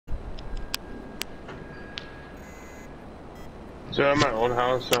So at my old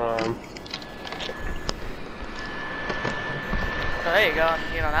house, So there you go.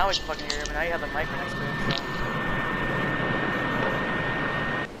 You know, now we can fucking hear you. But now you have the mic next to it.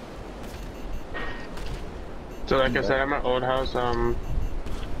 so like I said, at my old house,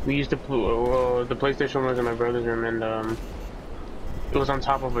 we used to the PlayStation was in my brother's room, and it was on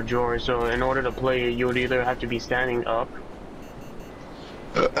top of a drawer. So in order to play it, you would either have to be standing up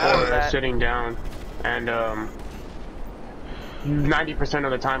or sitting down, and 90%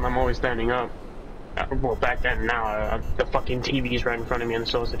 of the time I'm always standing up. Well, back then, now the fucking TV's right in front of me, and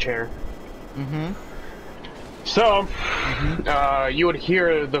so is the chair. So, you would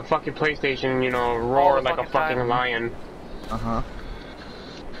hear the fucking PlayStation, you know, roar like a fucking lion.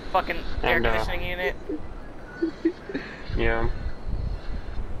 Fucking air conditioning unit. Yeah.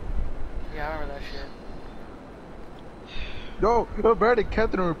 Yeah, I remember that shit. Yo, Brady,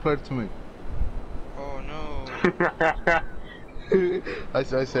 Catherine replied to me. Oh no. I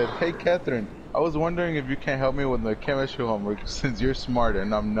said, hey Catherine, I was wondering if you can help me with my chemistry homework since you're smart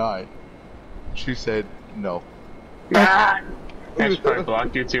and I'm not. She said, no. I should probably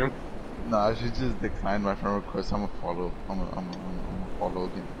block you too. Nah, she just declined my friend request. I'm a follow. I'm a follow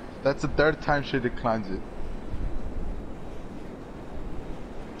again. That's the third time she declines it.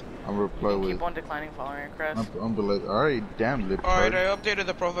 I'm reply with. Keep on declining following requests. I'm like, alright, damn lip. Alright, I updated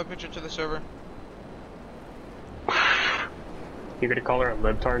the profile picture to the server. You're gonna call her a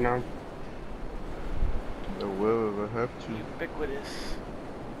libtard now? I will if I have to. Ubiquitous.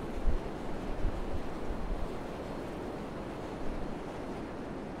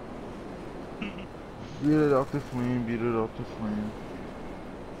 Beat it off the flame, beat it off the flame.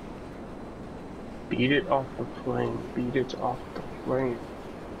 Beat it off the flame, beat it off the flame.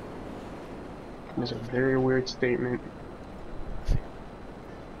 That's a very weird statement.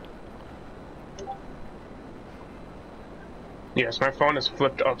 Yes, my phone is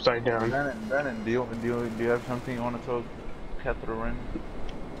flipped upside down. Brandon, do you have something you want to tell Catherine?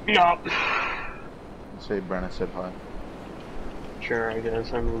 No. Say Brandon said hi. Sure, I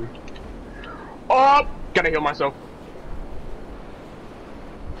guess. I mean, oh, gotta heal myself.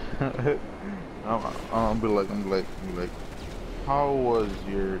 I'm be like, how was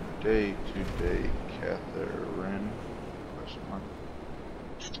your day today, Catherine? Question mark.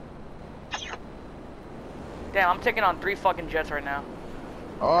 Damn, I'm taking on 3 fucking jets right now.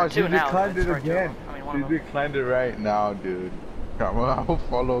 Oh, she declined it again. I mean, she declined it right now, dude. I'll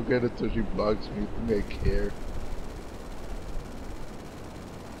follow again until she blocks me. I think I care.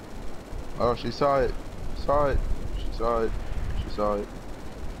 Oh, she saw it. Saw it. She saw it. She saw it.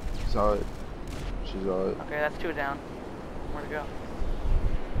 She saw it. She saw it. Okay, that's 2 down. Where to go?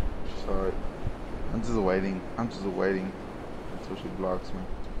 She saw it. I'm just waiting. I'm just waiting until she blocks me.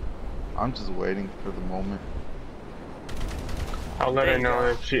 I'm just waiting for the moment. I'll let her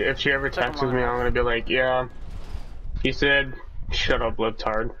know if she ever texts me. I'm gonna be like, yeah. He said, shut up,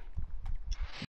 libtard.